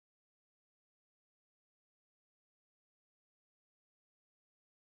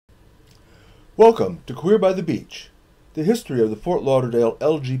Welcome to Queer by the Beach, the history of the Fort Lauderdale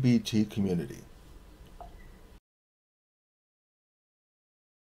LGBT community.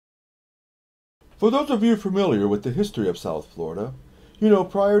 For those of you familiar with the history of South Florida, you know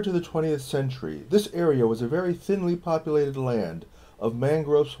prior to the 20th century, this area was a very thinly populated land of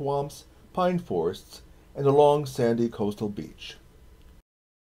mangrove swamps, pine forests, and a long sandy coastal beach.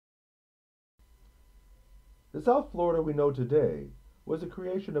 The South Florida we know today was the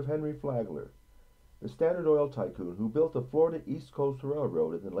creation of Henry Flagler, the Standard Oil tycoon who built the Florida East Coast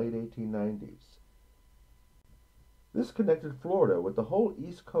Railroad in the late 1890s. This connected Florida with the whole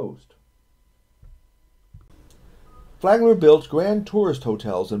East Coast. Flagler built grand tourist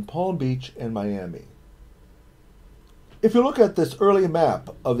hotels in Palm Beach and Miami. If you look at this early map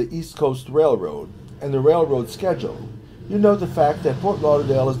of the East Coast Railroad and the railroad schedule, you note the fact that Fort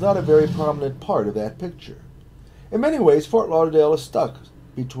Lauderdale is not a very prominent part of that picture. In many ways, Fort Lauderdale is stuck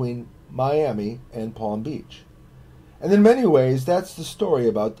between Miami and Palm Beach. And in many ways, that's the story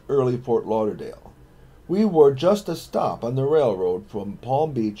about early Fort Lauderdale. We were just a stop on the railroad from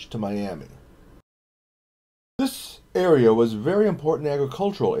Palm Beach to Miami. This area was a very important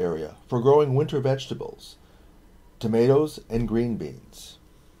agricultural area for growing winter vegetables, tomatoes and green beans.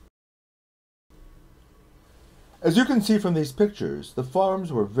 As you can see from these pictures, the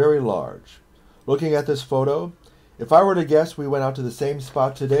farms were very large. Looking at this photo, if I were to guess we went out to the same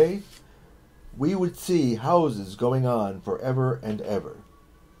spot today, we would see houses going on forever and ever.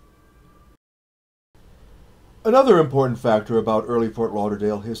 Another important factor about early Fort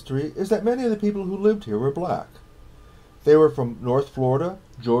Lauderdale history is that many of the people who lived here were black. They were from North Florida,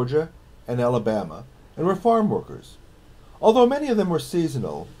 Georgia, and Alabama, and were farm workers. Although many of them were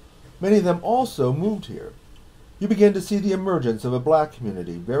seasonal, many of them also moved here. You begin to see the emergence of a black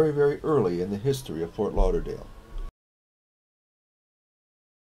community very, very early in the history of Fort Lauderdale.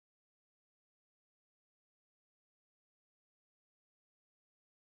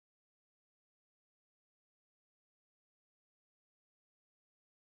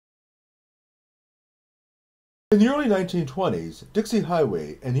 In the early 1920s, Dixie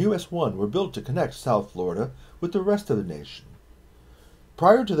Highway and US 1 were built to connect South Florida with the rest of the nation.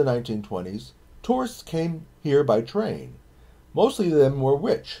 Prior to the 1920s, tourists came here by train. Mostly of them were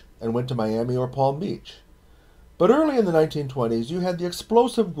rich and went to Miami or Palm Beach. But early in the 1920s, you had the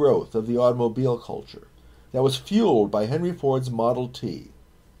explosive growth of the automobile culture that was fueled by Henry Ford's Model T.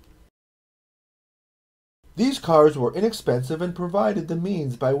 These cars were inexpensive and provided the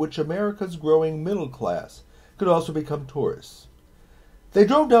means by which America's growing middle class could also become tourists. They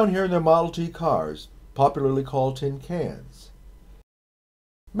drove down here in their Model T cars, popularly called tin cans.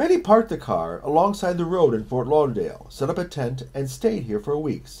 Many parked the car alongside the road in Fort Lauderdale, set up a tent, and stayed here for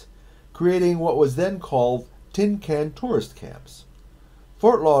weeks, creating what was then called tin can tourist camps.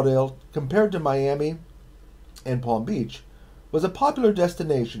 Fort Lauderdale, compared to Miami and Palm Beach, was a popular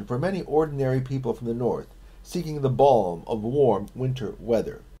destination for many ordinary people from the north seeking the balm of warm winter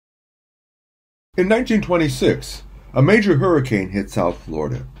weather. In 1926, a major hurricane hit South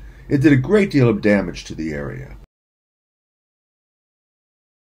Florida. It did a great deal of damage to the area.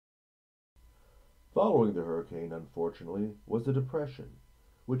 Following the hurricane, unfortunately, was the Depression,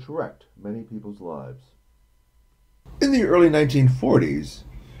 which wrecked many people's lives. In the early 1940s,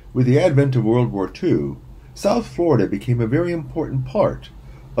 with the advent of World War II, South Florida became a very important part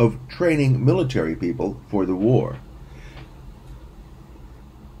of training military people for the war.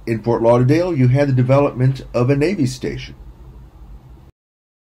 In Fort Lauderdale, you had the development of a Navy station.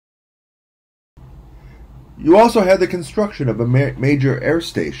 You also had the construction of a major air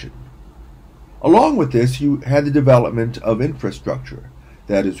station. Along with this, you had the development of infrastructure,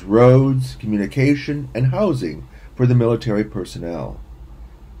 that is, roads, communication, and housing for the military personnel.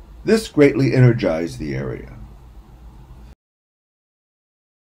 This greatly energized the area.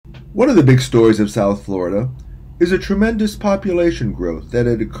 One of the big stories of South Florida is a tremendous population growth that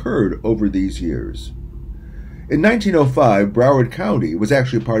had occurred over these years. In 1905, Broward County was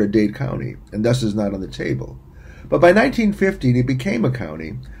actually part of Dade County, and thus is not on the table. But by 1915, it became a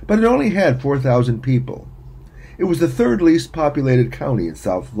county, but it only had 4,000 people. It was the third least populated county in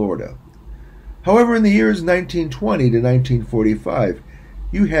South Florida. However, in the years 1920 to 1945,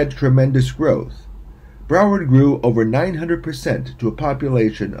 you had tremendous growth. Broward grew over 900% to a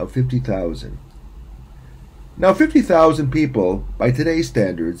population of 50,000. Now, 50,000 people, by today's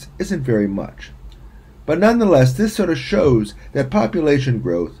standards, isn't very much. But nonetheless, this sort of shows that population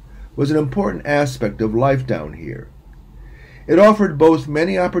growth was an important aspect of life down here. It offered both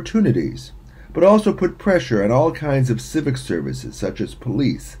many opportunities, but also put pressure on all kinds of civic services such as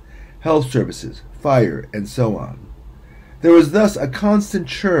police, health services, fire, and so on. There was thus a constant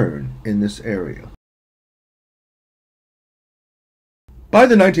churn in this area. By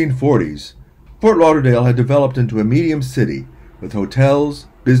the 1940s, Fort Lauderdale had developed into a medium city with hotels,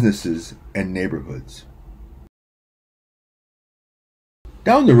 businesses, and neighborhoods.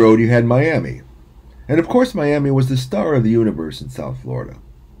 Down the road you had Miami, and of course Miami was the star of the universe in South Florida.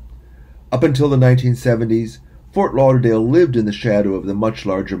 Up until the 1970s, Fort Lauderdale lived in the shadow of the much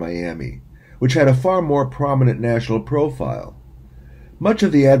larger Miami, which had a far more prominent national profile. Much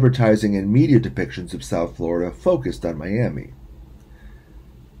of the advertising and media depictions of South Florida focused on Miami.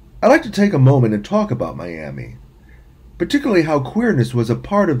 I'd like to take a moment and talk about Miami, particularly how queerness was a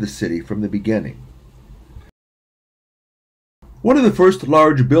part of the city from the beginning. One of the first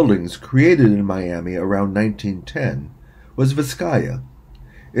large buildings created in Miami around 1910 was Vizcaya.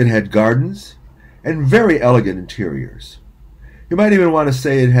 It had gardens and very elegant interiors. You might even want to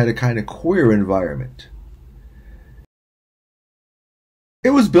say it had a kind of queer environment.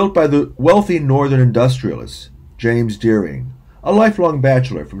 It was built by the wealthy northern industrialist James Deering, a lifelong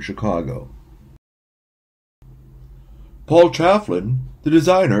bachelor from Chicago. Paul Chafflin, the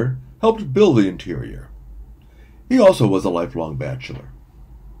designer, helped build the interior. He also was a lifelong bachelor.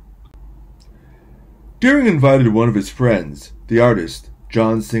 Deering invited one of his friends, the artist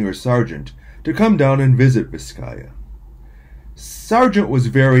John Singer Sargent, to come down and visit Vizcaya. Sargent was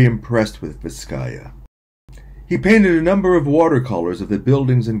very impressed with Vizcaya. He painted a number of watercolors of the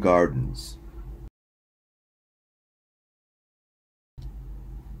buildings and gardens.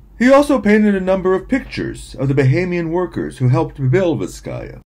 He also painted a number of pictures of the Bahamian workers who helped build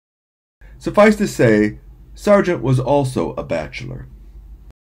Vizcaya. Suffice to say, Sargent was also a bachelor.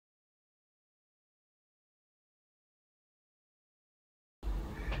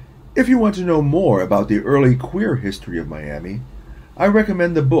 If you want to know more about the early queer history of Miami, I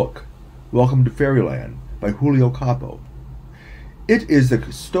recommend the book, Welcome to Fairyland, by Julio Capo. It is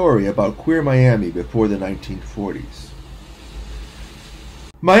a story about queer Miami before the 1940s.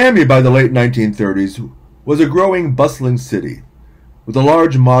 Miami by the late 1930s was a growing, bustling city with a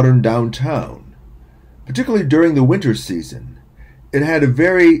large modern downtown. Particularly during the winter season, it had a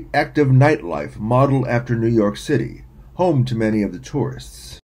very active nightlife modeled after New York City, home to many of the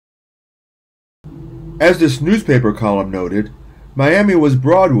tourists. As this newspaper column noted, Miami was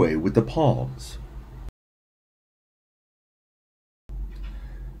Broadway with the palms.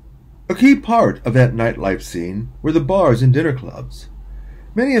 A key part of that nightlife scene were the bars and dinner clubs.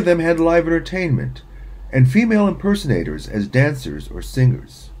 Many of them had live entertainment and female impersonators as dancers or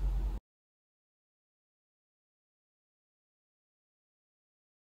singers.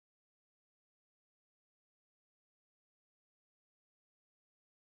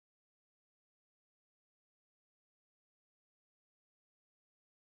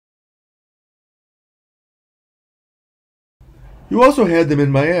 You also had them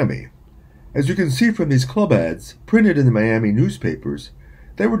in Miami. As you can see from these club ads printed in the Miami newspapers,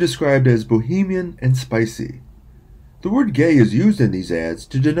 they were described as bohemian and spicy. The word gay is used in these ads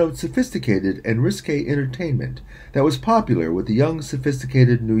to denote sophisticated and risque entertainment that was popular with the young,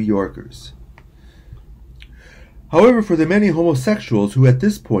 sophisticated New Yorkers. However, for the many homosexuals who at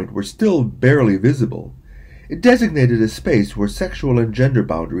this point were still barely visible, it designated a space where sexual and gender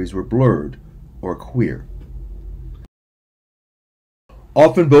boundaries were blurred or queer.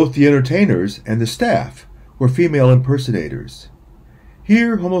 Often both the entertainers and the staff were female impersonators.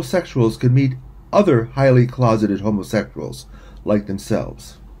 Here, homosexuals could meet other highly closeted homosexuals like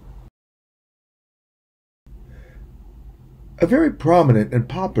themselves. A very prominent and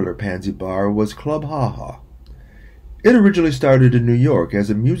popular pansy bar was Club Ha Ha. It originally started in New York as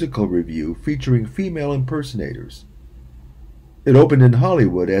a musical revue featuring female impersonators. It opened in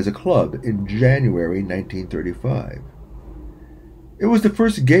Hollywood as a club in January 1935. It was the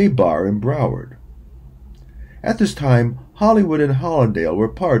first gay bar in Broward. At this time, Hollywood and Hollandale were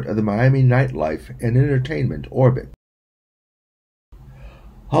part of the Miami nightlife and entertainment orbit.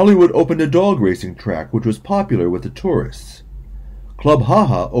 Hollywood opened a dog racing track which was popular with the tourists. Club Ha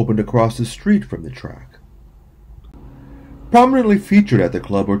Ha opened across the street from the track. Prominently featured at the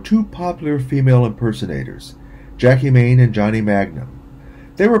club were two popular female impersonators, Jackie Maine and Johnny Magnum.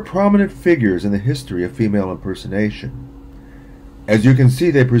 They were prominent figures in the history of female impersonation. As you can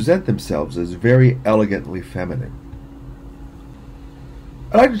see, they present themselves as very elegantly feminine.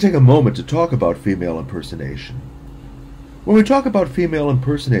 I'd like to take a moment to talk about female impersonation. When we talk about female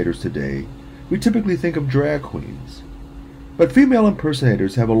impersonators today, we typically think of drag queens. But female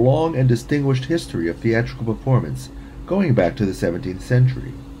impersonators have a long and distinguished history of theatrical performance going back to the 17th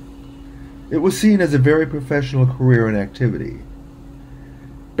century. It was seen as a very professional career and activity.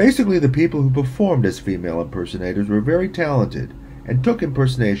 Basically, the people who performed as female impersonators were very talented and took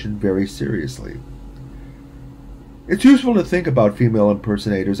impersonation very seriously. It's useful to think about female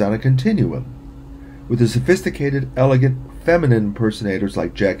impersonators on a continuum, with the sophisticated, elegant, feminine impersonators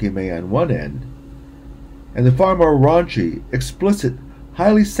like Jackie May on one end, and the far more raunchy, explicit,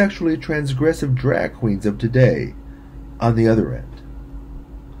 highly sexually transgressive drag queens of today on the other end.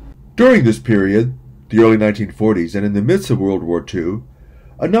 During this period, the early 1940s, and in the midst of World War II,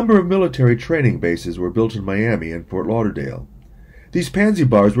 a number of military training bases were built in Miami and Fort Lauderdale. These pansy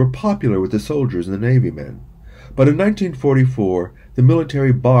bars were popular with the soldiers and the Navy men, but in 1944 the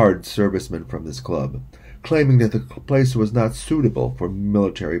military barred servicemen from this club, claiming that the place was not suitable for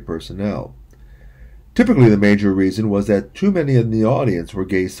military personnel. Typically the major reason was that too many in the audience were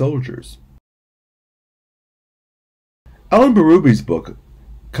gay soldiers. Ellen Berrubi's book,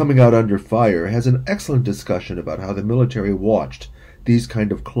 Coming Out Under Fire, has an excellent discussion about how the military watched these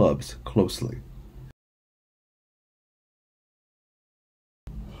kind of clubs closely.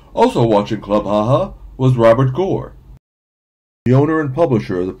 Also watching Club Haha was Robert Gore, the owner and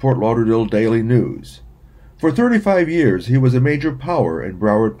publisher of the Fort Lauderdale Daily News. For 35 years he was a major power in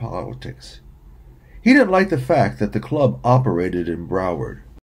Broward politics. He didn't like the fact that the club operated in Broward.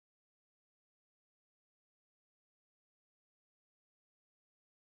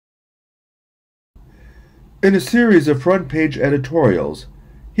 In a series of front-page editorials,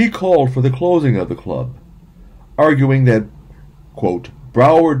 he called for the closing of the club, arguing that, quote,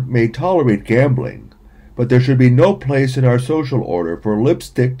 Broward may tolerate gambling, but there should be no place in our social order for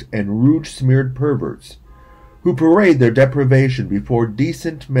lipsticked and rouge-smeared perverts who parade their deprivation before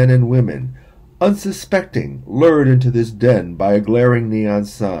decent men and women, unsuspecting, lured into this den by a glaring neon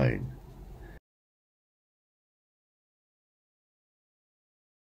sign.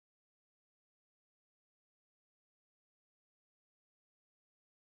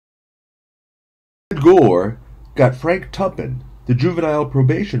 Gore got Frank Tuppen, the juvenile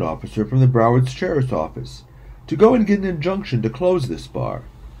probation officer from the Broward Sheriff's Office, to go and get an injunction to close this bar,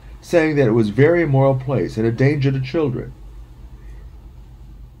 saying that it was a very immoral place and a danger to children.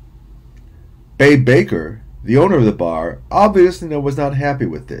 Babe Baker, the owner of the bar, obviously was not happy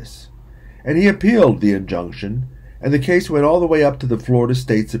with this, and he appealed the injunction, and the case went all the way up to the Florida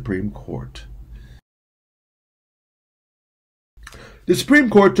State Supreme Court. The Supreme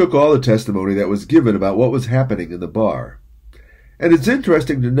Court took all the testimony that was given about what was happening in the bar. And it's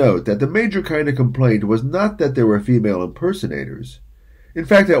interesting to note that the major kind of complaint was not that there were female impersonators. In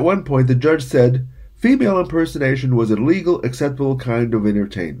fact, at one point the judge said female impersonation was a legal, acceptable kind of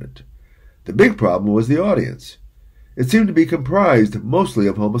entertainment. The big problem was the audience. It seemed to be comprised mostly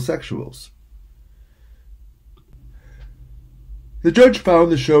of homosexuals. The judge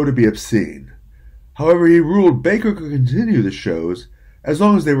found the show to be obscene. However, he ruled Baker could continue the shows as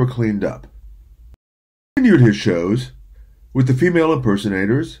long as they were cleaned up. He continued his shows with the female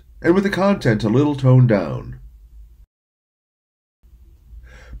impersonators and with the content a little toned down.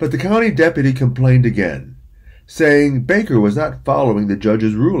 But the county deputy complained again, saying Baker was not following the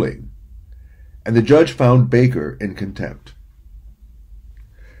judge's ruling, and the judge found Baker in contempt.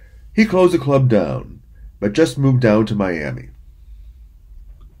 He closed the club down, but just moved down to Miami.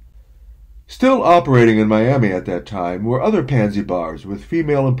 Still operating in Miami at that time were other pansy bars with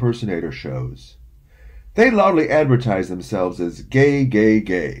female impersonator shows. They loudly advertised themselves as gay, gay,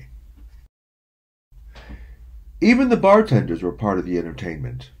 gay. Even the bartenders were part of the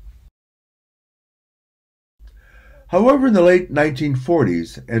entertainment. However, in the late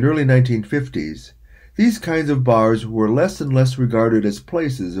 1940s and early 1950s, these kinds of bars were less and less regarded as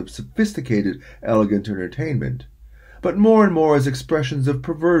places of sophisticated, elegant entertainment, but more and more as expressions of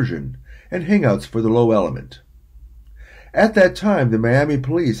perversion and hangouts for the low element. At that time, the Miami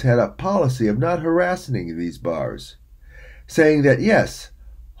police had a policy of not harassing these bars, saying that, yes,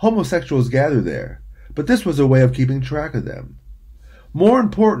 homosexuals gather there, but this was a way of keeping track of them. More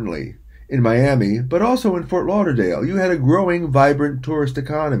importantly, in Miami, but also in Fort Lauderdale, you had a growing, vibrant tourist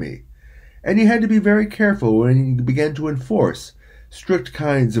economy, and you had to be very careful when you began to enforce strict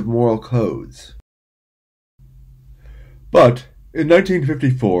kinds of moral codes. But, in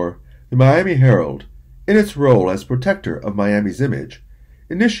 1954, the Miami Herald, in its role as protector of Miami's image,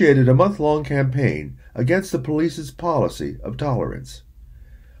 initiated a month-long campaign against the police's policy of tolerance,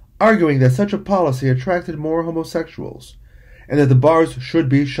 arguing that such a policy attracted more homosexuals, and that the bars should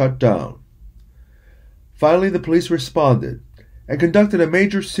be shut down. Finally, the police responded, and conducted a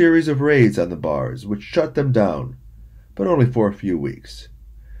major series of raids on the bars, which shut them down, but only for a few weeks.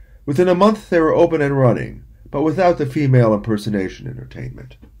 Within a month they were open and running, but without the female impersonation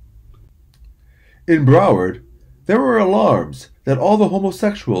entertainment. In Broward, There were alarms that all the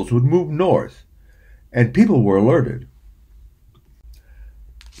homosexuals would move north, and people were alerted.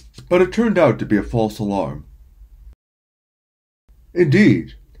 But it turned out to be a false alarm.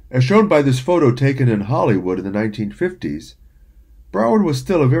 Indeed, as shown by this photo taken in Hollywood in the 1950s, Broward was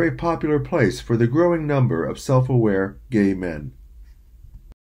still a very popular place for the growing number of self-aware gay men.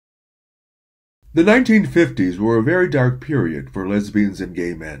 The 1950s were a very dark period for lesbians and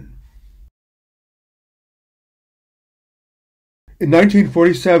gay men. In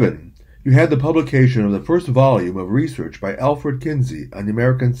 1947, you had the publication of the first volume of research by Alfred Kinsey on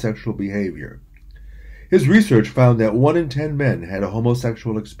American sexual behavior. His research found that 1 in 10 men had a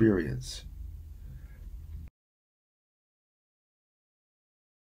homosexual experience.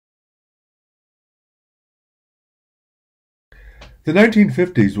 The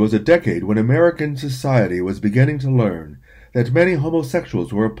 1950s was a decade when American society was beginning to learn that many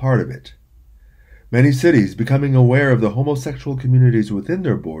homosexuals were a part of it. Many cities, becoming aware of the homosexual communities within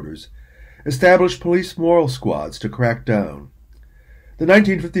their borders, established police moral squads to crack down. The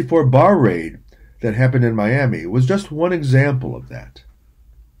 1954 bar raid that happened in Miami was just one example of that.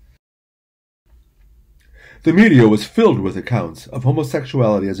 The media was filled with accounts of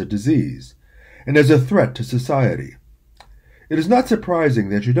homosexuality as a disease and as a threat to society. It is not surprising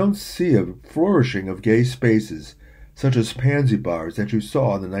that you don't see a flourishing of gay spaces such as pansy bars that you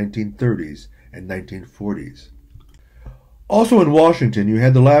saw in the 1930s and 1940s. Also in Washington, you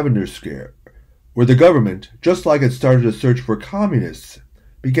had the Lavender Scare, where the government, just like it started to search for communists,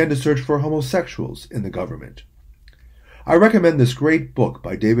 began to search for homosexuals in the government. I recommend this great book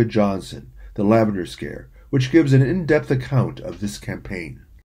by David Johnson, The Lavender Scare, which gives an in-depth account of this campaign.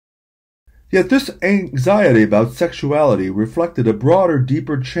 Yet this anxiety about sexuality reflected a broader,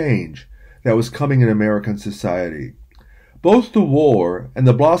 deeper change that was coming in American society. Both the war and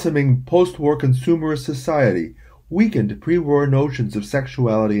the blossoming post-war consumerist society weakened pre-war notions of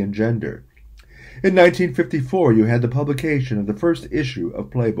sexuality and gender. In 1954, you had the publication of the first issue of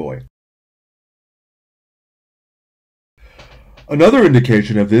Playboy. Another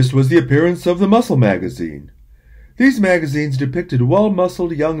indication of this was the appearance of the Muscle magazine. These magazines depicted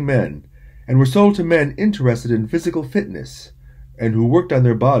well-muscled young men and were sold to men interested in physical fitness and who worked on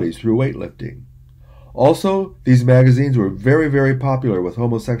their bodies through weightlifting. Also, these magazines were very, very popular with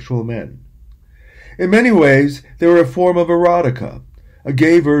homosexual men. In many ways, they were a form of erotica, a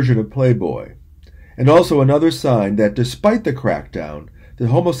gay version of Playboy, and also another sign that despite the crackdown, the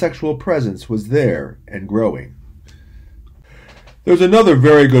homosexual presence was there and growing. There's another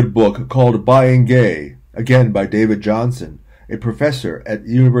very good book called Buying Gay, again by David Johnson, a professor at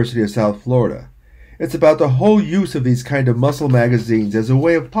the University of South Florida. It's about the whole use of these kind of muscle magazines as a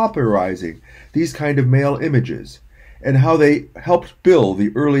way of popularizing these kind of male images, and how they helped build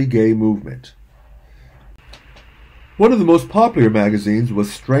the early gay movement. One of the most popular magazines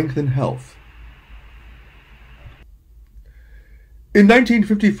was Strength and Health. In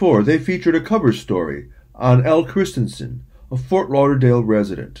 1954, they featured a cover story on Al Christensen, a Fort Lauderdale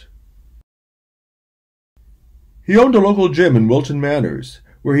resident. He owned a local gym in Wilton Manors,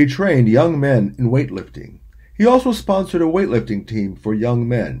 where he trained young men in weightlifting. He also sponsored a weightlifting team for young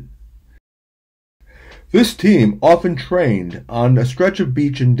men. This team often trained on a stretch of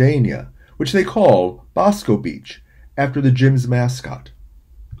beach in Dania, which they call Bosco Beach, after the gym's mascot.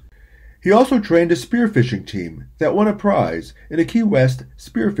 He also trained a spearfishing team that won a prize in a Key West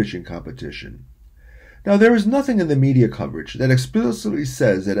spearfishing competition. Now, there is nothing in the media coverage that explicitly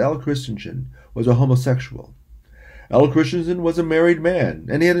says that Al Christensen was a homosexual. Al Christensen was a married man,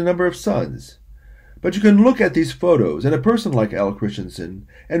 and he had a number of sons. But you can look at these photos and a person like Al Christensen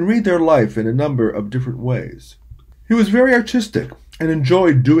and read their life in a number of different ways. He was very artistic and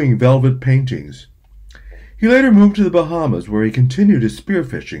enjoyed doing velvet paintings. He later moved to the Bahamas, where he continued his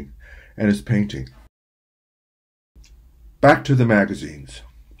spearfishing and his painting. Back to the magazines.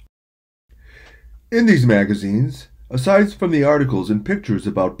 In these magazines, aside from the articles and pictures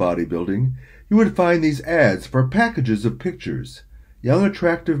about bodybuilding, you would find these ads for packages of pictures, young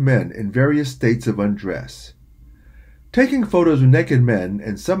attractive men in various states of undress. Taking photos of naked men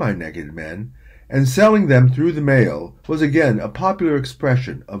and semi-naked men and selling them through the mail was again a popular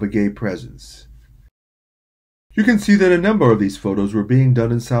expression of a gay presence. You can see that a number of these photos were being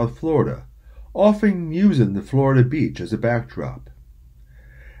done in South Florida, often using the Florida beach as a backdrop.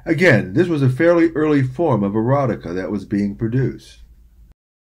 Again, this was a fairly early form of erotica that was being produced.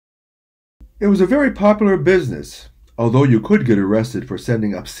 It was a very popular business, although you could get arrested for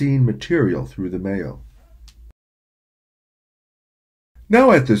sending obscene material through the mail.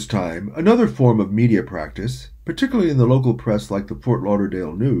 Now at this time, another form of media practice, particularly in the local press like the Fort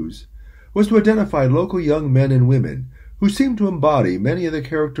Lauderdale News, was to identify local young men and women who seemed to embody many of the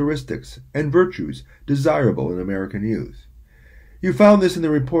characteristics and virtues desirable in American youth. You found this in the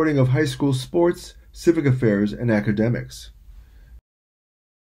reporting of high school sports, civic affairs, and academics.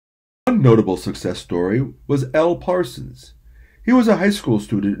 One notable success story was L. Parsons. He was a high school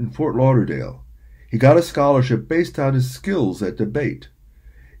student in Fort Lauderdale. He got a scholarship based on his skills at debate.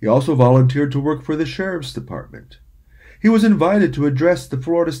 He also volunteered to work for the Sheriff's Department. He was invited to address the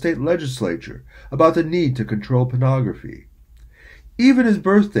Florida State Legislature about the need to control pornography. Even his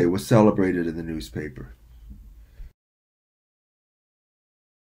birthday was celebrated in the newspaper.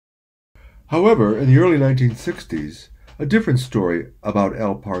 However, in the early 1960s, a different story about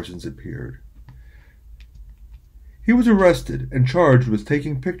L. Parsons appeared. He was arrested and charged with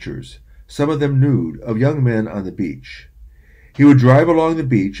taking pictures, some of them nude, of young men on the beach. He would drive along the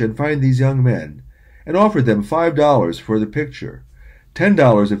beach and find these young men and offered them $5 for the picture,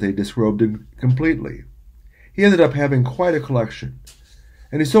 $10 if they disrobed him completely. He ended up having quite a collection,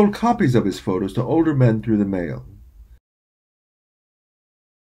 and he sold copies of his photos to older men through the mail.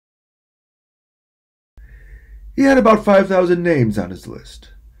 He had about 5,000 names on his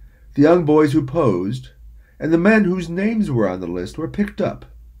list. The young boys who posed and the men whose names were on the list were picked up.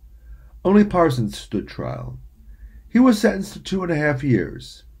 Only Parsons stood trial. He was sentenced to 2.5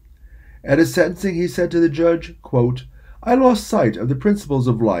 years. At his sentencing, he said to the judge, quote, "I lost sight of the principles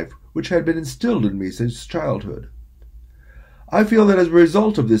of life which had been instilled in me since childhood. I feel that as a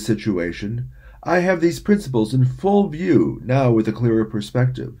result of this situation, I have these principles in full view now with a clearer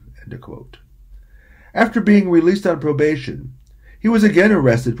perspective." End of quote. After being released on probation, he was again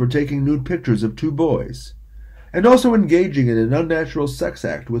arrested for taking nude pictures of 2 boys, and also engaging in an unnatural sex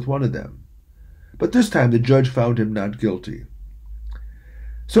act with one of them. But this time the judge found him not guilty.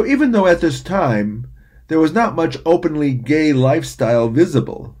 So even though at this time there was not much openly gay lifestyle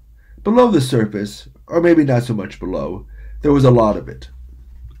visible, below the surface, or maybe not so much below, there was a lot of it.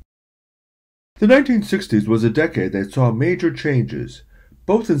 The 1960s was a decade that saw major changes,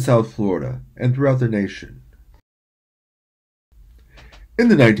 both in South Florida and throughout the nation. In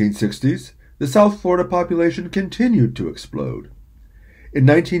the 1960s, the South Florida population continued to explode. In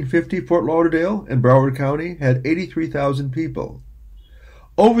 1950, Fort Lauderdale and Broward County had 83,000 people.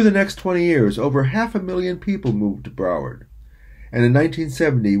 Over the next 20 years, over 500,000 people moved to Broward, and in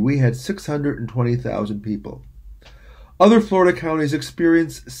 1970 we had 620,000 people. Other Florida counties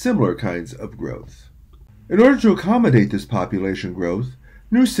experienced similar kinds of growth. In order to accommodate this population growth,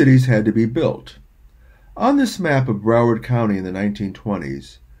 new cities had to be built. On this map of Broward County in the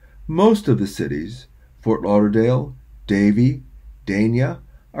 1920s, most of the cities, Fort Lauderdale, Davie, Dania,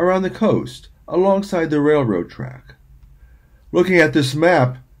 are on the coast, alongside the railroad track. Looking at this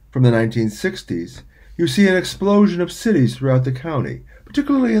map from the 1960s, you see an explosion of cities throughout the county,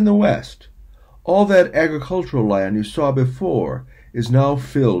 particularly in the west. All that agricultural land you saw before is now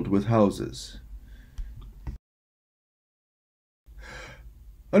filled with houses.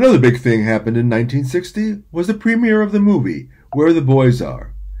 Another big thing happened in 1960 was the premiere of the movie Where the Boys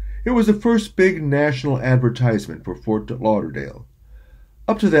Are. It was the first big national advertisement for Fort Lauderdale.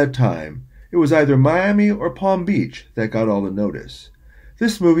 Up to that time, it was either Miami or Palm Beach that got all the notice.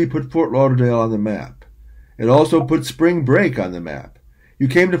 This movie put Fort Lauderdale on the map. It also put spring break on the map. You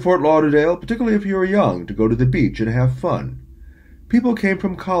came to Fort Lauderdale, particularly if you were young, to go to the beach and have fun. People came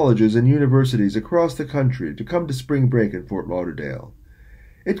from colleges and universities across the country to come to spring break in Fort Lauderdale.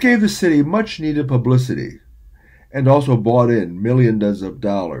 It gave the city much-needed publicity, and also brought in millions of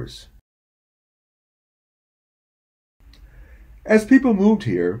dollars. As people moved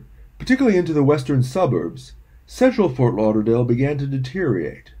here, particularly into the western suburbs, central Fort Lauderdale began to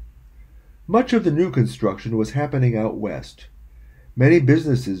deteriorate. Much of the new construction was happening out west. Many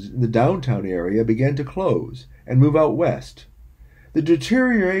businesses in the downtown area began to close and move out west. The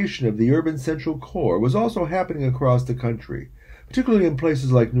deterioration of the urban central core was also happening across the country, particularly in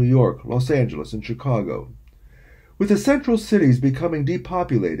places like New York, Los Angeles, and Chicago. With the central cities becoming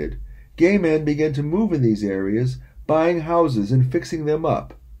depopulated, gay men began to move in these areas, buying houses and fixing them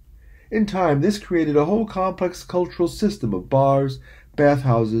up. In time, this created a whole complex cultural system of bars,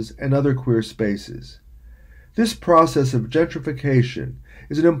 bathhouses, and other queer spaces. This process of gentrification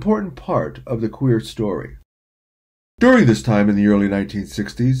is an important part of the queer story. During this time in the early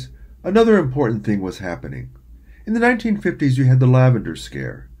 1960s, another important thing was happening. In the 1950s, you had the Lavender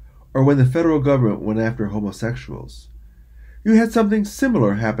Scare, or when the federal government went after homosexuals. You had something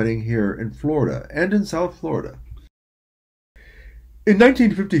similar happening here in Florida and in South Florida. In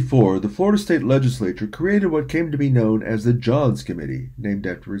 1954, the Florida State Legislature created what came to be known as the Johns Committee, named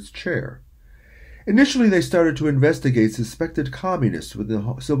after its chair. Initially, they started to investigate suspected communists within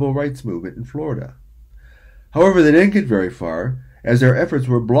the civil rights movement in Florida. However, they didn't get very far, as their efforts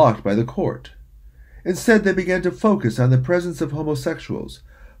were blocked by the court. Instead, they began to focus on the presence of homosexuals,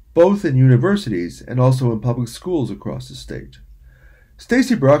 both in universities and also in public schools across the state.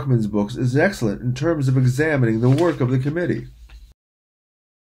 Stacy Brockman's book is excellent in terms of examining the work of the committee.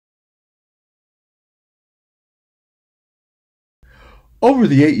 Over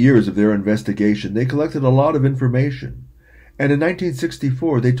the 8 years of their investigation, they collected a lot of information, and in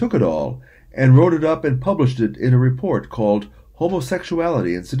 1964 they took it all and wrote it up and published it in a report called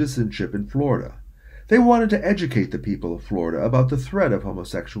Homosexuality and Citizenship in Florida. They wanted to educate the people of Florida about the threat of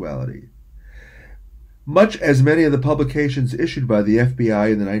homosexuality. Much as many of the publications issued by the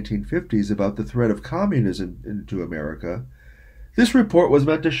FBI in the 1950s about the threat of communism into America, this report was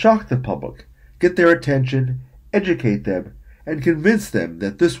meant to shock the public, get their attention, educate them, and convince them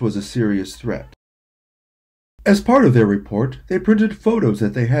that this was a serious threat. As part of their report, they printed photos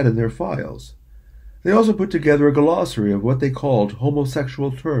that they had in their files. They also put together a glossary of what they called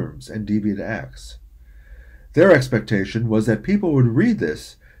homosexual terms and deviant acts. Their expectation was that people would read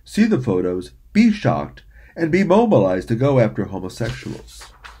this, see the photos, be shocked, and be mobilized to go after homosexuals.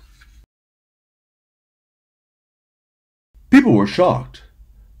 People were shocked,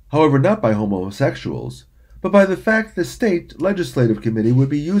 however not by homosexuals, but by the fact the state legislative committee would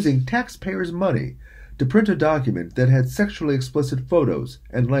be using taxpayers' money to print a document that had sexually explicit photos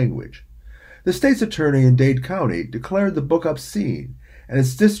and language. The state's attorney in Dade County declared the book obscene and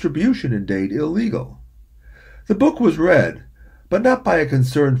its distribution in Dade illegal. The book was read, but not by a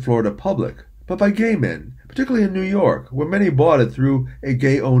concerned Florida public, but by gay men, particularly in New York, where many bought it through a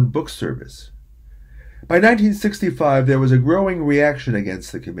gay-owned book service. By 1965, there was a growing reaction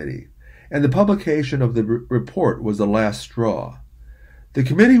against the committee, and the publication of the report was the last straw. The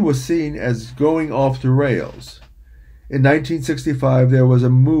committee was seen as going off the rails. In 1965, there was a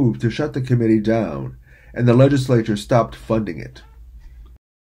move to shut the committee down, and the legislature stopped funding it.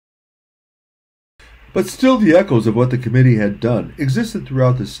 But still the echoes of what the committee had done existed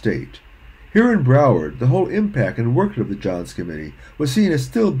throughout the state. Here in Broward, the whole impact and work of the Johns Committee was seen as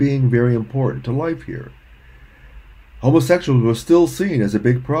still being very important to life here. Homosexuals were still seen as a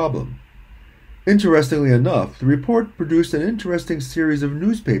big problem. Interestingly enough, the report produced an interesting series of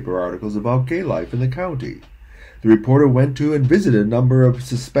newspaper articles about gay life in the county. The reporter went to and visited a number of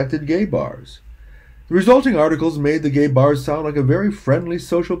suspected gay bars. The resulting articles made the gay bars sound like a very friendly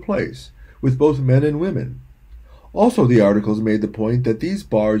social place, with both men and women. Also, the articles made the point that these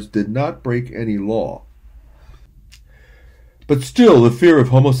bars did not break any law. But still, the fear of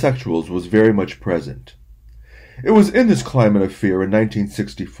homosexuals was very much present. It was in this climate of fear in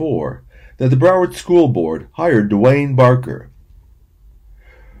 1964 that the Broward School Board hired Dwayne Barker.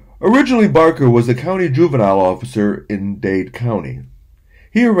 Originally, Barker was the county juvenile officer in Dade County.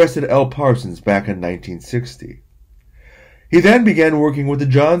 He arrested L. Parsons back in 1960. He then began working with the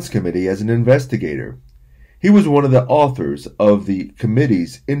Johns Committee as an investigator. He was one of the authors of the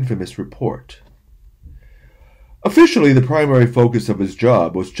committee's infamous report. Officially, the primary focus of his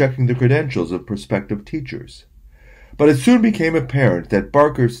job was checking the credentials of prospective teachers. But it soon became apparent that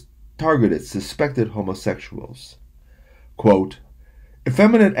Barker targeted suspected homosexuals. Quote,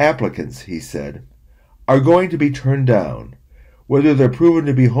 "Effeminate applicants," he said, "are going to be turned down, whether they're proven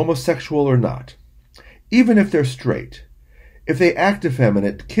to be homosexual or not. Even if they're straight. If they act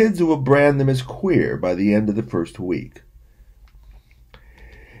effeminate, kids will brand them as queer by the end of the first week."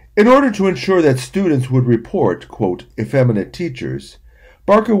 In order to ensure that students would report, quote, effeminate teachers,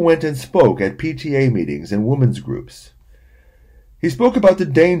 Barker went and spoke at PTA meetings and women's groups. He spoke about the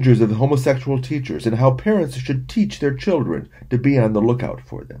dangers of homosexual teachers and how parents should teach their children to be on the lookout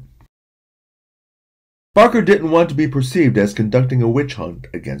for them. Barker didn't want to be perceived as conducting a witch hunt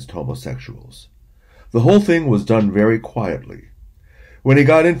against homosexuals. The whole thing was done very quietly. When he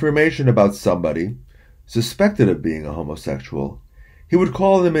got information about somebody suspected of being a homosexual, he would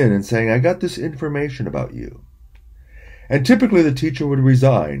call them in and say, "I got this information about you." And typically the teacher would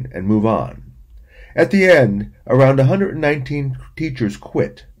resign and move on. At the end, around 119 teachers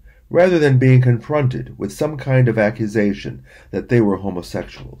quit, rather than being confronted with some kind of accusation that they were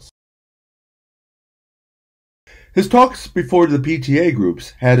homosexuals. His talks before the PTA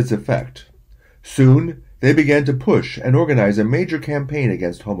groups had its effect. Soon, they began to push and organize a major campaign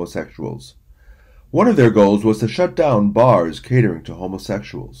against homosexuals. One of their goals was to shut down bars catering to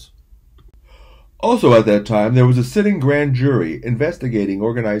homosexuals. Also at that time, there was a sitting grand jury investigating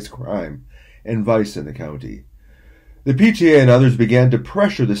organized crime and vice in the county. The PTA and others began to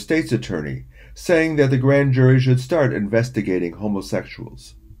pressure the state's attorney, saying that the grand jury should start investigating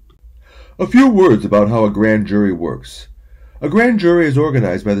homosexuals. A few words about how a grand jury works. A grand jury is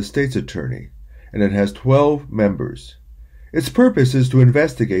organized by the state's attorney, and it has 12 members. Its purpose is to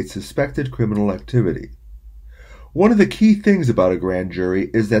investigate suspected criminal activity. One of the key things about a grand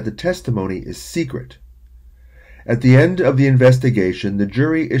jury is that the testimony is secret. At the end of the investigation, the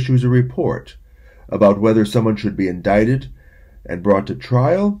jury issues a report about whether someone should be indicted and brought to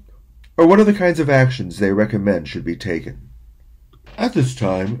trial, or what other kinds of actions they recommend should be taken. At this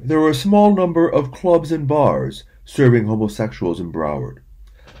time, there were a small number of clubs and bars serving homosexuals in Broward.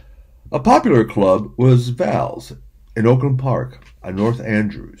 A popular club was Val's in Oakland Park on North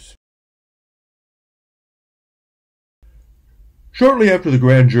Andrews. Shortly after the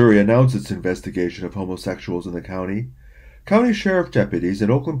grand jury announced its investigation of homosexuals in the county, county sheriff deputies and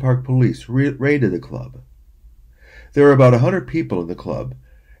Oakland Park police raided the club. There were about 100 people in the club,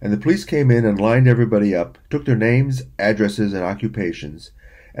 and the police came in and lined everybody up, took their names, addresses, and occupations,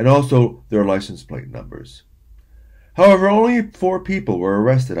 and also their license plate numbers. However, only 4 people were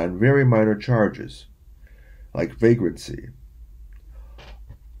arrested on very minor charges, like vagrancy.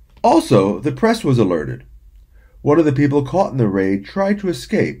 Also, the press was alerted. One of the people caught in the raid tried to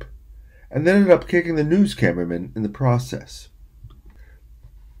escape, and then ended up kicking the news cameraman in the process.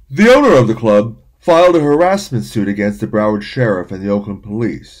 The owner of the club filed a harassment suit against the Broward sheriff and the Oakland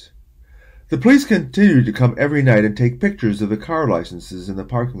police. The police continued to come every night and take pictures of the car licenses in the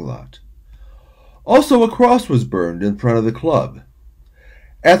parking lot. Also, a cross was burned in front of the club.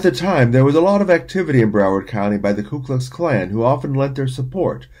 At the time, there was a lot of activity in Broward County by the Ku Klux Klan, who often lent their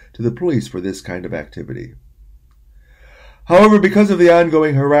support to the police for this kind of activity. However, because of the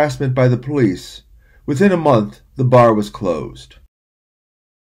ongoing harassment by the police, within a month the bar was closed.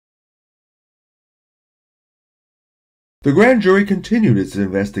 The grand jury continued its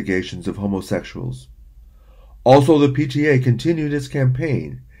investigations of homosexuals. Also, the PTA continued its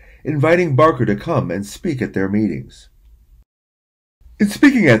campaign, inviting Barker to come and speak at their meetings. In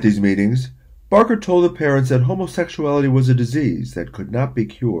speaking at these meetings, Barker told the parents that homosexuality was a disease that could not be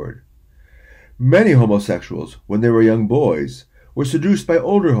cured. Many homosexuals, when they were young boys, were seduced by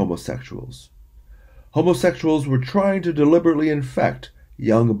older homosexuals. Homosexuals were trying to deliberately infect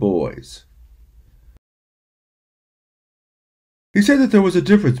young boys. He said that there was a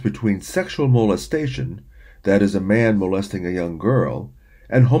difference between sexual molestation, that is, a man molesting a young girl,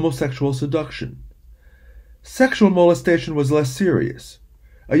 and homosexual seduction. Sexual molestation was less serious.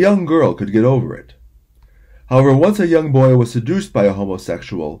 A young girl could get over it. However, once a young boy was seduced by a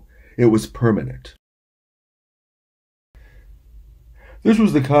homosexual, it was permanent. This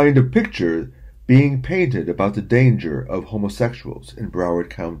was the kind of picture being painted about the danger of homosexuals in Broward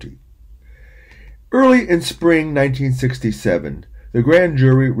County. Early in spring 1967, the grand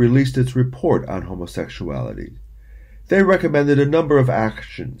jury released its report on homosexuality. They recommended a number of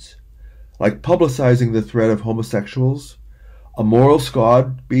actions, like publicizing the threat of homosexuals, a moral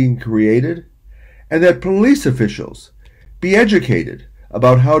squad being created, and that police officials be educated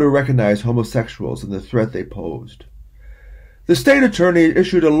about how to recognize homosexuals and the threat they posed. The state attorney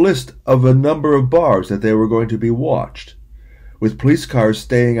issued a list of a number of bars that they were going to be watched, with police cars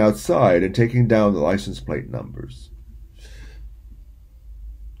staying outside and taking down the license plate numbers.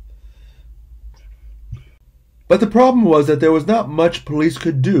 But the problem was that there was not much police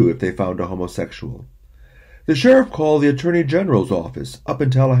could do if they found a homosexual. The sheriff called the Attorney General's office up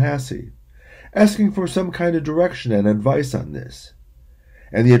in Tallahassee, asking for some kind of direction and advice on this.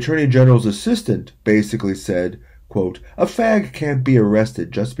 And the Attorney General's assistant basically said, quote, "A fag can't be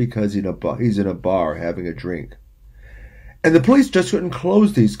arrested just because he's in a bar having a drink." And the police just couldn't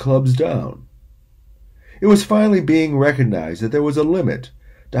close these clubs down. It was finally being recognized that there was a limit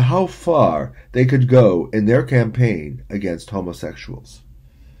to how far they could go in their campaign against homosexuals.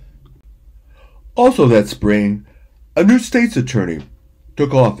 Also that spring, a new state's attorney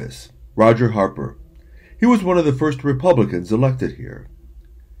took office, Roger Harper. He was one of the first Republicans elected here.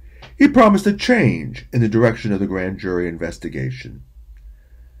 He promised a change in the direction of the grand jury investigation.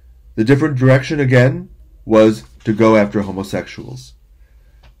 The different direction, again, was to go after homosexuals.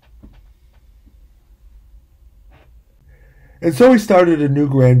 And so he started a new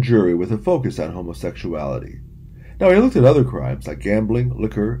grand jury with a focus on homosexuality. Now, he looked at other crimes like gambling,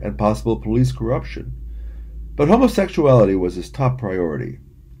 liquor, and possible police corruption, but homosexuality was his top priority.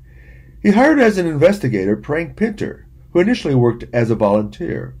 He hired as an investigator Frank Pinter, who initially worked as a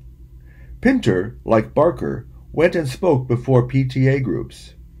volunteer. Pinter, like Barker, went and spoke before PTA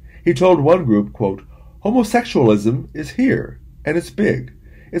groups. He told one group, quote, "Homosexualism is here, and it's big.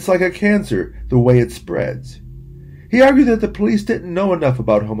 It's like a cancer the way it spreads." He argued that the police didn't know enough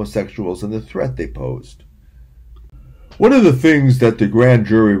about homosexuals and the threat they posed. One of the things that the grand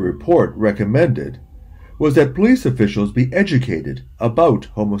jury report recommended was that police officials be educated about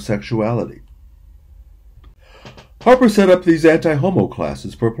homosexuality. Harper set up these anti-homo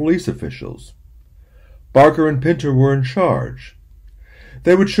classes for police officials. Barker and Pinter were in charge.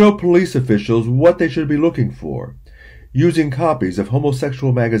 They would show police officials what they should be looking for, using copies of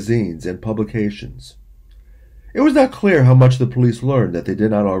homosexual magazines and publications. It was not clear how much the police learned that they did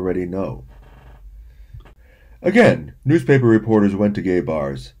not already know. Again, newspaper reporters went to gay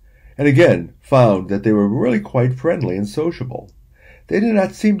bars, and again found that they were really quite friendly and sociable. They did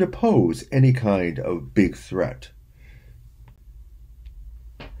not seem to pose any kind of big threat.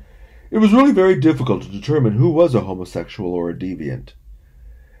 It was really very difficult to determine who was a homosexual or a deviant.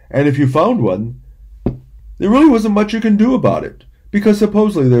 And if you found one, there really wasn't much you can do about it, because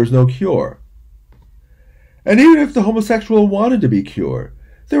supposedly there's no cure. And even if the homosexual wanted to be cured,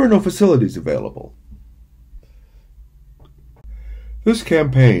 there were no facilities available. This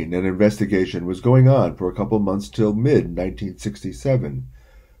campaign and investigation was going on for a couple months till mid-1967,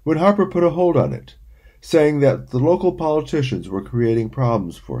 when Harper put a hold on it, saying that the local politicians were creating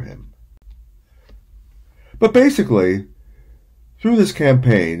problems for him. But basically, through this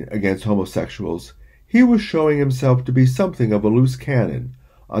campaign against homosexuals, he was showing himself to be something of a loose cannon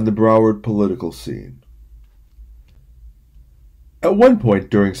on the Broward political scene. At one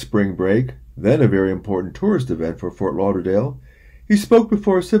point during spring break, then a very important tourist event for Fort Lauderdale, he spoke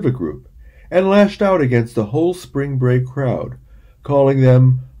before a civic group and lashed out against the whole spring break crowd, calling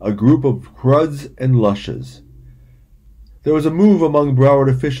them a group of cruds and lushes. There was a move among Broward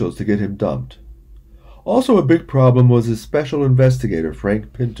officials to get him dumped. Also a big problem was his special investigator,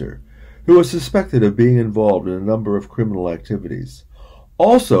 Frank Pinter, who was suspected of being involved in a number of criminal activities.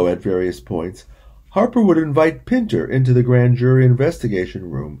 Also, at various points, Harper would invite Pinter into the grand jury investigation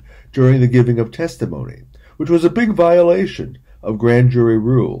room during the giving of testimony, which was a big violation of grand jury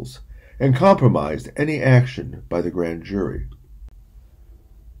rules and compromised any action by the grand jury.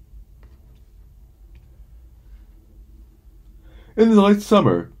 In the late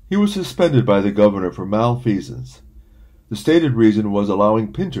summer, he was suspended by the governor for malfeasance. The stated reason was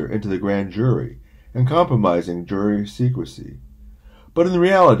allowing Pinter into the grand jury and compromising jury secrecy. But in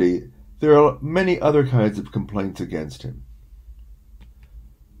reality, there are many other kinds of complaints against him.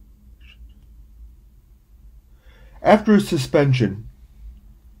 After his suspension,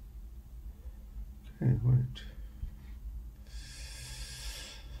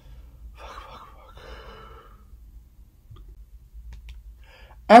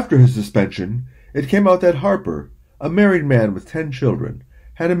 After his suspension, it came out that Harper, a married man with 10 children,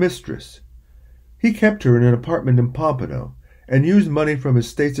 had a mistress. He kept her in an apartment in Pompano and used money from his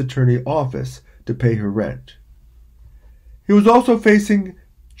state's attorney office to pay her rent. He was also facing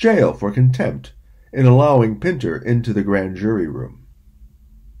jail for contempt in allowing Pinter into the grand jury room.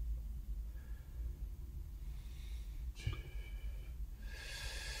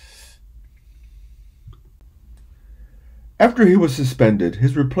 After he was suspended,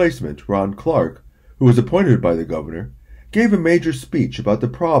 his replacement, Ron Clark, who was appointed by the governor, gave a major speech about the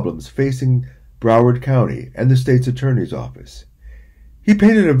problems facing Broward County and the state's attorney's office. He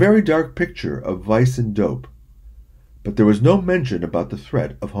painted a very dark picture of vice and dope, but there was no mention about the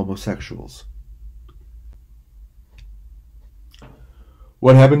threat of homosexuals.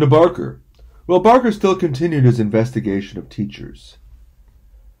 What happened to Barker? Well, Barker still continued his investigation of teachers.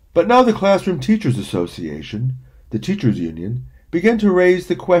 But now the Classroom Teachers Association, the teachers' union, began to raise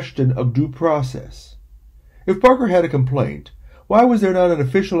the question of due process. If Barker had a complaint, why was there not an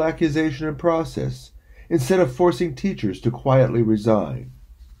official accusation and process, instead of forcing teachers to quietly resign?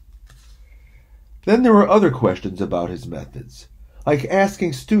 Then there were other questions about his methods, like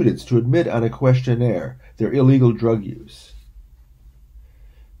asking students to admit on a questionnaire their illegal drug use.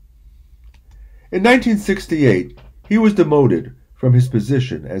 In 1968, he was demoted from his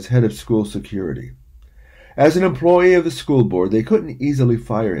position as head of school security. As an employee of the school board, they couldn't easily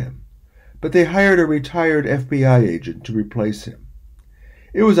fire him, but they hired a retired FBI agent to replace him.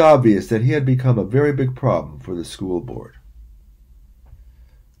 It was obvious that he had become a very big problem for the school board.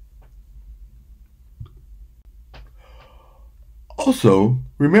 Also,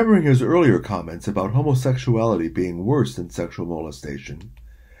 remembering his earlier comments about homosexuality being worse than sexual molestation,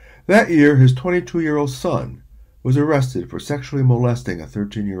 that year his 22-year-old son was arrested for sexually molesting a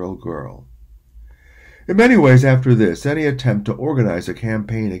 13-year-old girl. In many ways after this, any attempt to organize a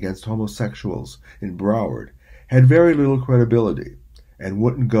campaign against homosexuals in Broward had very little credibility and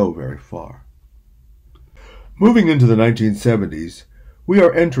wouldn't go very far. Moving into the 1970s, we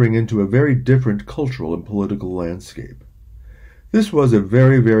are entering into a very different cultural and political landscape. This was a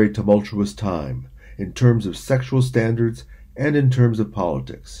very, very tumultuous time in terms of sexual standards and in terms of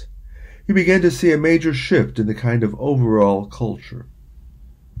politics. You began to see a major shift in the kind of overall culture.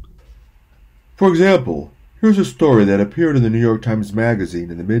 For example, here's a story that appeared in the New York Times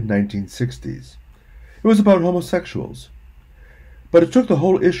Magazine in the mid-1960s. It was about homosexuals. But it took the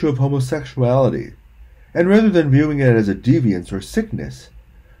whole issue of homosexuality, and rather than viewing it as a deviance or sickness,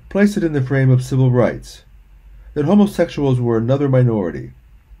 placed it in the frame of civil rights, that homosexuals were another minority.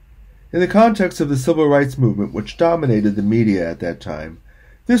 In the context of the civil rights movement which dominated the media at that time,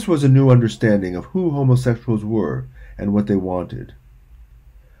 this was a new understanding of who homosexuals were and what they wanted.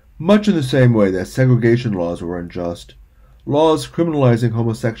 Much in the same way that segregation laws were unjust, laws criminalizing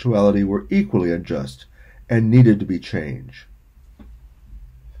homosexuality were equally unjust and needed to be changed.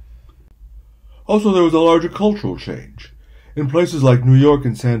 Also, there was a larger cultural change. In places like New York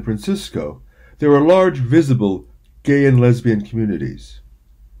and San Francisco, there were large, visible gay and lesbian communities.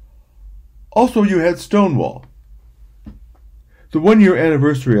 Also, you had Stonewall. The one-year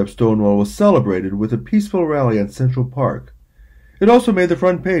anniversary of Stonewall was celebrated with a peaceful rally on Central Park. It also made the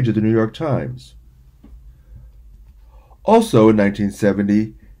front page of the New York Times. Also, in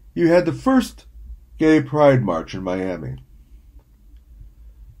 1970, you had the first Gay Pride March in Miami.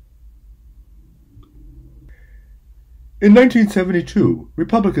 In 1972,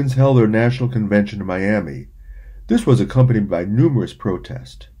 Republicans held their national convention in Miami. This was accompanied by numerous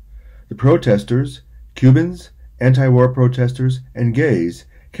protests. The protesters, Cubans, anti-war protesters, and gays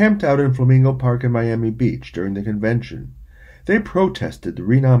camped out in Flamingo Park and Miami Beach during the convention. They protested the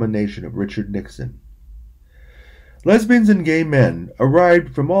renomination of Richard Nixon. Lesbians and gay men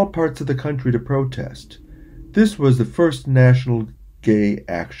arrived from all parts of the country to protest. This was the first national gay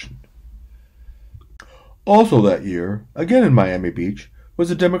action. Also that year, again in Miami Beach, was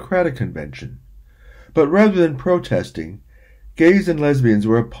a Democratic convention. But rather than protesting, gays and lesbians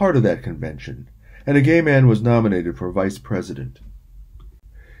were a part of that convention, and a gay man was nominated for vice president.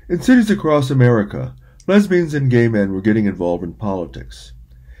 In cities across America, lesbians and gay men were getting involved in politics.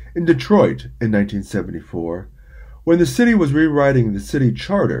 In Detroit, in 1974, when the city was rewriting the city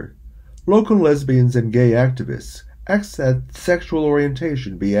charter, local lesbians and gay activists asked that sexual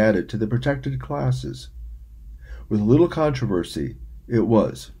orientation be added to the protected classes. With little controversy, it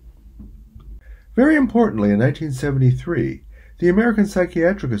was. Very importantly, in 1973, the American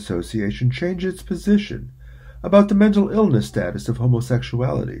Psychiatric Association changed its position about the mental illness status of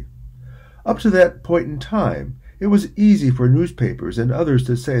homosexuality. Up to that point in time, it was easy for newspapers and others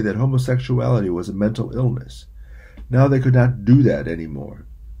to say that homosexuality was a mental illness. Now they could not do that anymore.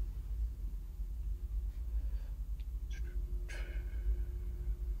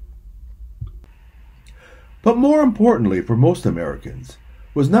 But more importantly for most Americans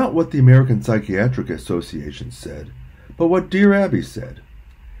was not what the American Psychiatric Association said, but what Dear Abby said.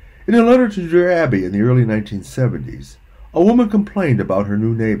 In a letter to Dear Abby in the early 1970s, a woman complained about her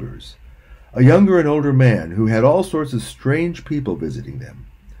new neighbors, a younger and older man who had all sorts of strange people visiting them.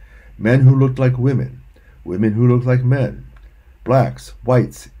 Men who looked like women, women who looked like men, blacks,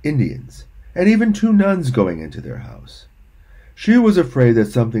 whites, Indians, and even two nuns going into their house. She was afraid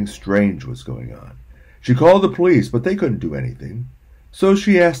that something strange was going on. She called the police, but they couldn't do anything. So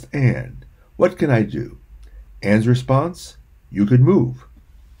she asked Anne, "What can I do?" Anne's response, "You could move."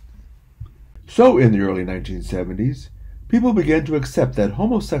 So in the early 1970s, people began to accept that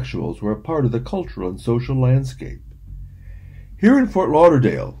homosexuals were a part of the cultural and social landscape. Here in Fort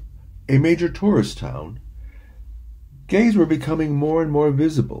Lauderdale, a major tourist town, gays were becoming more and more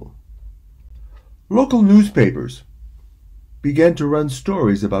visible. Local newspapers began to run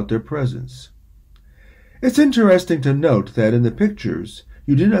stories about their presence. It's interesting to note that in the pictures,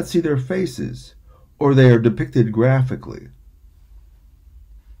 you do not see their faces, or they are depicted graphically.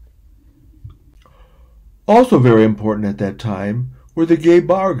 Also very important at that time were the gay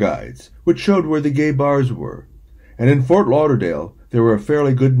bar guides, which showed where the gay bars were, and in Fort Lauderdale there were a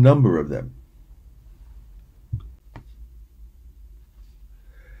fairly good number of them.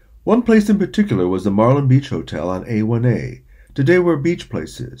 One place in particular was the Marlin Beach Hotel on A1A, today where Beach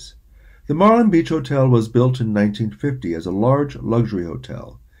Place is. The Marlin Beach Hotel was built in 1950 as a large luxury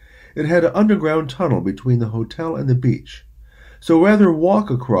hotel. It had an underground tunnel between the hotel and the beach, so rather than walk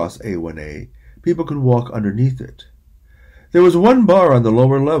across A1A, people could walk underneath it. There was one bar on the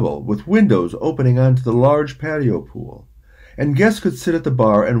lower level with windows opening onto the large patio pool, and guests could sit at the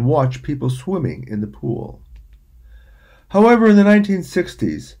bar and watch people swimming in the pool. However, in the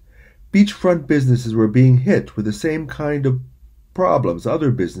 1960s, beachfront businesses were being hit with the same kind of problems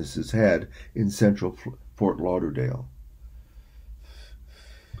other businesses had in central Fort Lauderdale.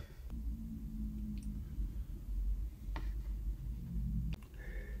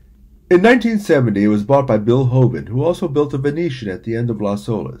 In 1970, it was bought by Bill Hoven, who also built a Venetian at the end of Las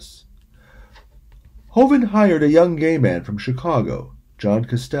Olas. Hoven hired a young gay man from Chicago, John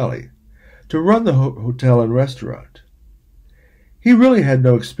Castelli, to run the hotel and restaurant. He really had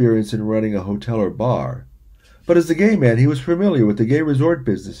no experience in running a hotel or bar, but as a gay man he was familiar with the gay resort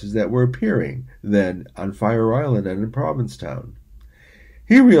businesses that were appearing then on Fire Island and in Provincetown.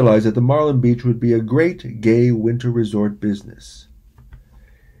 He realized that the Marlin Beach would be a great gay winter resort business.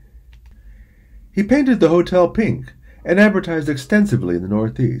 He painted the hotel pink and advertised extensively in the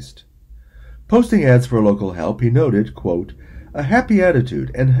Northeast. Posting ads for local help, he noted, quote, "A happy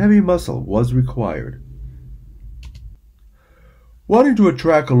attitude and heavy muscle was required." Wanting to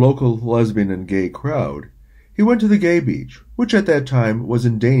attract a local lesbian and gay crowd, he went to the gay beach, which at that time was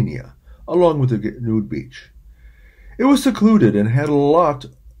in Dania, along with the nude beach. It was secluded and had a lot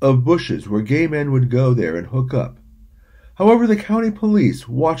of bushes where gay men would go there and hook up. However, the county police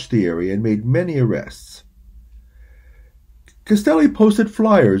watched the area and made many arrests. Castelli posted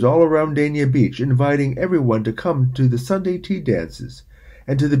flyers all around Dania Beach inviting everyone to come to the Sunday tea dances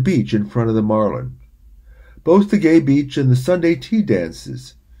and to the beach in front of the Marlin. Both the gay beach and the Sunday tea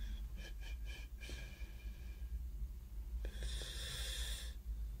dances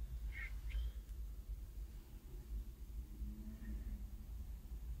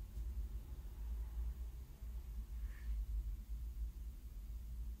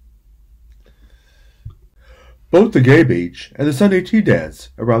Both the gay beach and the Sunday tea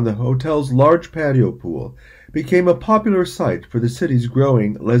dance around the hotel's large patio pool became a popular site for the city's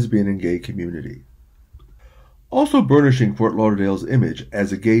growing lesbian and gay community. Also burnishing Fort Lauderdale's image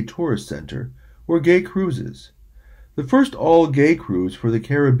as a gay tourist center were gay cruises. The first all-gay cruise for the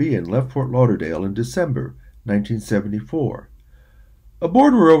Caribbean left Fort Lauderdale in December 1974.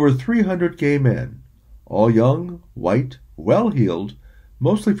 Aboard were over 300 gay men, all young, white, well-heeled,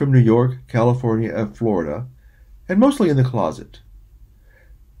 mostly from New York, California, and Florida, and mostly in the closet.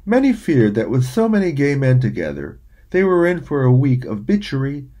 Many feared that with so many gay men together, they were in for a week of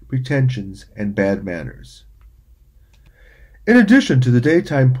bitchery, pretensions, and bad manners. In addition to the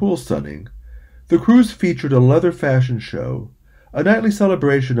daytime pool sunning, the cruise featured a leather fashion show, a nightly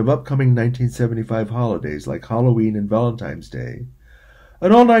celebration of upcoming 1975 holidays like Halloween and Valentine's Day,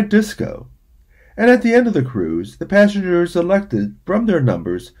 an all-night disco, and at the end of the cruise, the passengers elected from their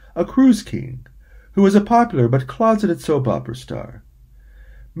numbers a cruise king, who was a popular but closeted soap opera star.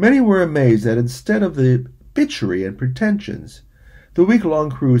 Many were amazed that instead of the bitchery and pretensions, the week-long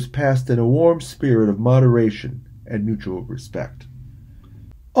cruise passed in a warm spirit of moderation and mutual respect.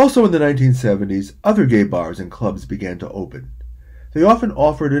 Also in the 1970s, other gay bars and clubs began to open. They often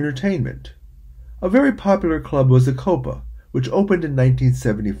offered entertainment. A very popular club was the Copa, which opened in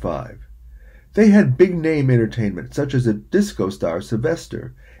 1975. They had big-name entertainment such as a disco star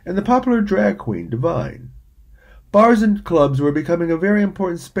Sylvester and the popular drag queen Divine. Bars and clubs were becoming a very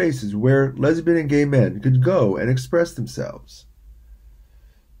important spaces where lesbian and gay men could go and express themselves.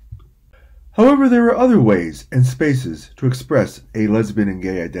 However, there were other ways and spaces to express a lesbian and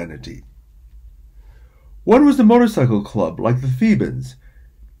gay identity. One was the motorcycle club, like the Thebans,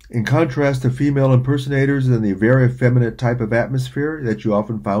 in contrast to female impersonators and the very effeminate type of atmosphere that you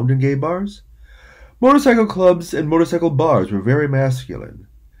often found in gay bars. Motorcycle clubs and motorcycle bars were very masculine,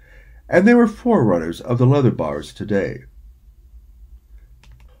 and they were forerunners of the leather bars today.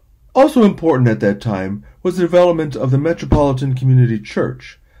 Also important at that time was the development of the Metropolitan Community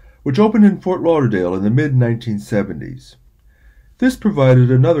Church, which opened in Fort Lauderdale in the mid-1970s. This provided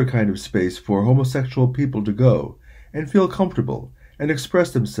another kind of space for homosexual people to go and feel comfortable and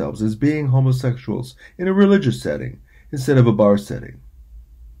express themselves as being homosexuals in a religious setting instead of a bar setting.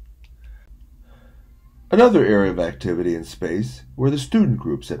 Another area of activity and space were the student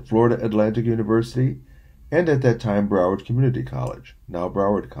groups at Florida Atlantic University and at that time Broward Community College, now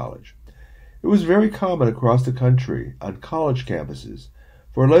Broward College. It was very common across the country on college campuses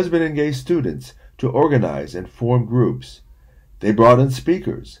for lesbian and gay students to organize and form groups. They brought in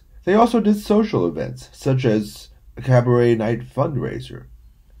speakers. They also did social events, such as a cabaret night fundraiser.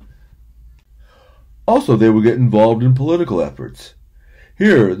 Also, they would get involved in political efforts.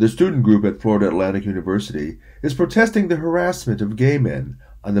 Here, the student group at Florida Atlantic University is protesting the harassment of gay men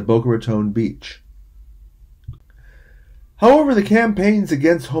on the Boca Raton beach. However, the campaigns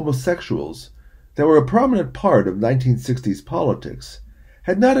against homosexuals that were a prominent part of 1960s politics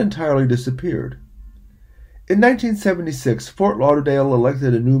had not entirely disappeared. In 1976, Fort Lauderdale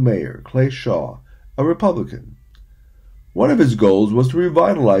elected a new mayor, Clay Shaw, a Republican. One of his goals was to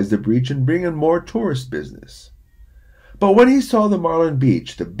revitalize the beach and bring in more tourist business. But when he saw the Marlin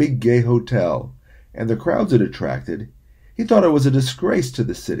Beach, the big gay hotel, and the crowds it attracted, he thought it was a disgrace to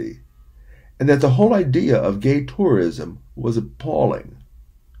the city. and that the whole idea of gay tourism was appalling.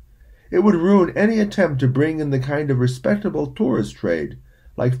 It would ruin any attempt to bring in the kind of respectable tourist trade,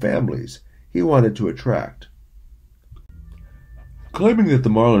 like families, he wanted to attract. Claiming that the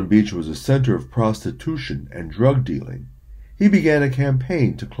Marlin Beach was a center of prostitution and drug dealing, he began a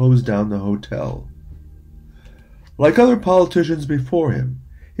campaign to close down the hotel. Like other politicians before him,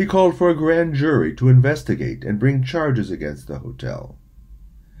 he called for a grand jury to investigate and bring charges against the hotel.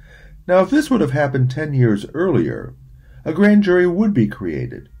 Now, if this would have happened 10 years earlier, a grand jury would be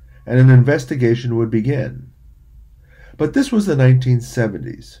created, and an investigation would begin. But this was the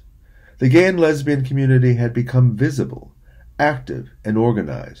 1970s. The gay and lesbian community had become visible, active, and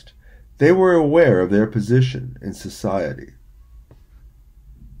organized. They were aware of their position in society.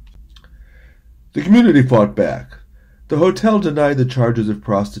 The community fought back. The hotel denied the charges of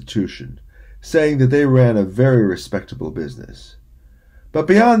prostitution, saying that they ran a very respectable business. But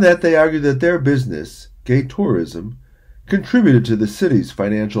beyond that, they argued that their business, gay tourism, contributed to the city's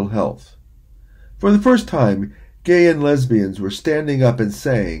financial health. For the first time, gay and lesbians were standing up and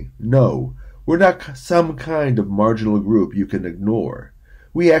saying, "No, we're not some kind of marginal group you can ignore.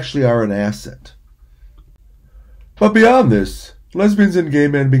 We actually are an asset." But beyond this, lesbians and gay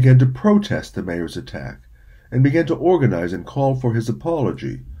men began to protest the mayor's attack and began to organize and call for his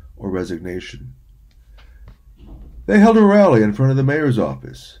apology or resignation. They held a rally in front of the mayor's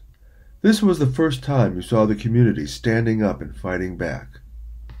office. This was the first time you saw the community standing up and fighting back.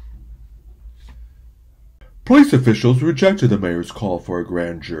 Police officials rejected the mayor's call for a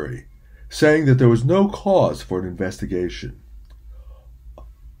grand jury, saying that there was no cause for an investigation.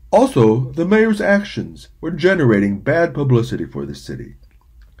 Also, the mayor's actions were generating bad publicity for the city.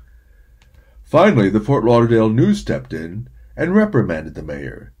 Finally, the Fort Lauderdale News stepped in and reprimanded the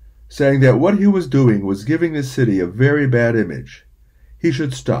mayor, saying that what he was doing was giving the city a very bad image. He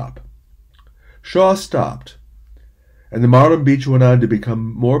should stop. Shaw stopped, and the Marlin Beach went on to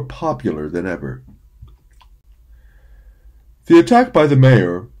become more popular than ever. The attack by the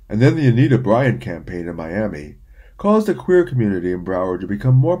mayor, and then the Anita Bryant campaign in Miami, caused the queer community in Broward to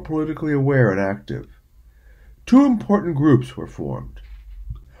become more politically aware and active. Two important groups were formed.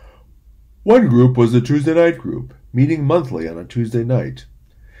 One group was the Tuesday Night Group, meeting monthly on a Tuesday night.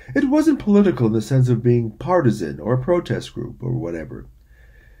 It wasn't political in the sense of being partisan or a protest group or whatever.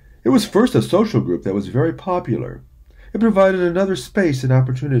 It was first a social group that was very popular. It provided another space and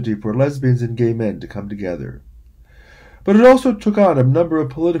opportunity for lesbians and gay men to come together. But it also took on a number of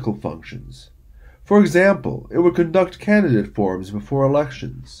political functions. For example, it would conduct candidate forums before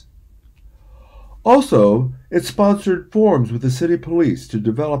elections. Also, it sponsored forums with the city police to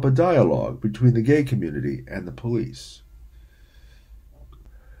develop a dialogue between the gay community and the police.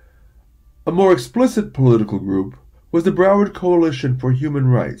 A more explicit political group was the Broward Coalition for Human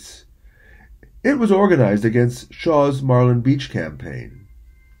Rights. It was organized against Shaw's Marlin Beach campaign.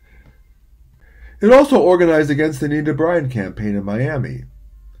 It also organized against the Anita Bryant campaign in Miami.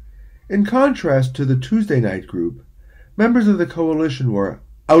 In contrast to the Tuesday Night Group, members of the coalition were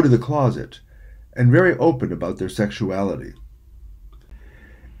out of the closet and very open about their sexuality.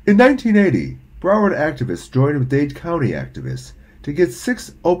 In 1980, Broward activists joined with Dade County activists to get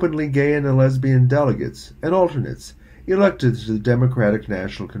 6 openly gay and lesbian delegates and alternates elected to the Democratic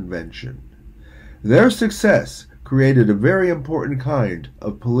National Convention. Their success created a very important kind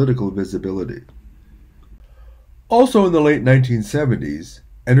of political visibility. Also in the late 1970s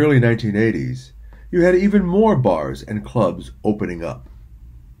and early 1980s, you had even more bars and clubs opening up.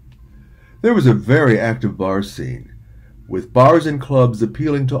 There was a very active bar scene, with bars and clubs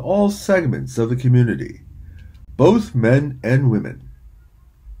appealing to all segments of the community, both men and women.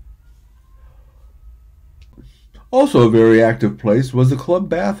 Also a very active place was the Club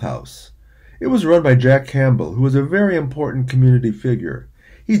Bathhouse. It was run by Jack Campbell, who was a very important community figure.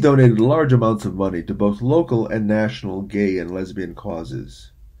 He donated large amounts of money to both local and national gay and lesbian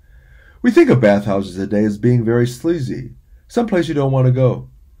causes. We think of bathhouses today as being very sleazy, someplace you don't want to go.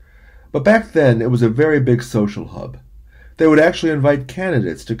 But back then, it was a very big social hub. They would actually invite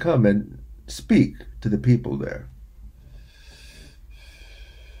candidates to come and speak to the people there.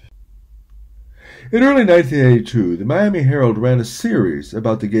 In early 1982, the Miami Herald ran a series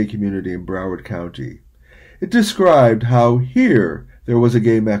about the gay community in Broward County. It described how here there was a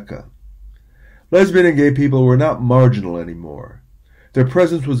gay mecca. Lesbian and gay people were not marginal anymore. Their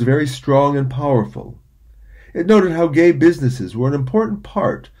presence was very strong and powerful. It noted how gay businesses were an important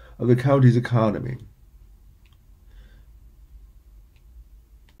part of the county's economy.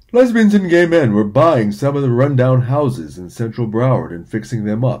 Lesbians and gay men were buying some of the rundown houses in central Broward and fixing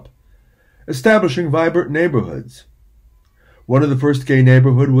them up, establishing vibrant neighborhoods. One of the first gay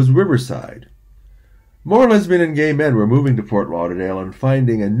neighborhoods was Riverside. More lesbian and gay men were moving to Fort Lauderdale and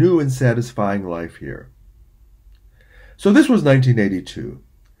finding a new and satisfying life here. So this was 1982,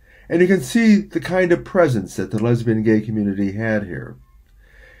 and you can see the kind of presence that the lesbian and gay community had here.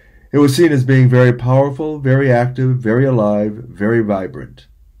 It was seen as being very powerful, very active, very alive, very vibrant.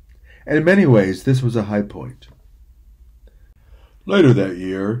 And in many ways, this was a high point. Later that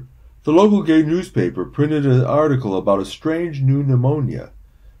year, the local gay newspaper printed an article about a strange new pneumonia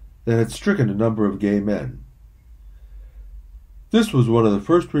that had stricken a number of gay men. This was one of the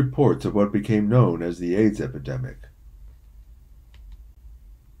first reports of what became known as the AIDS epidemic.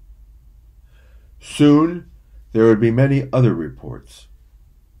 Soon, there would be many other reports.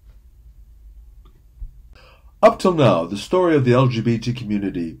 Up till now, the story of the LGBT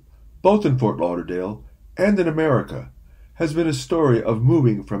community, both in Fort Lauderdale and in America, has been a story of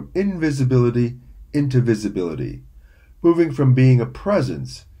moving from invisibility into visibility, moving from being a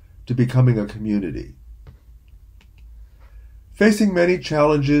presence to becoming a community. Facing many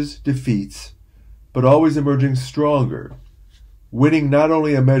challenges, defeats, but always emerging stronger, winning not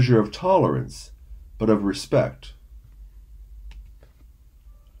only a measure of tolerance, but of respect.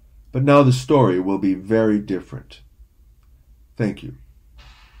 But now the story will be very different. Thank you.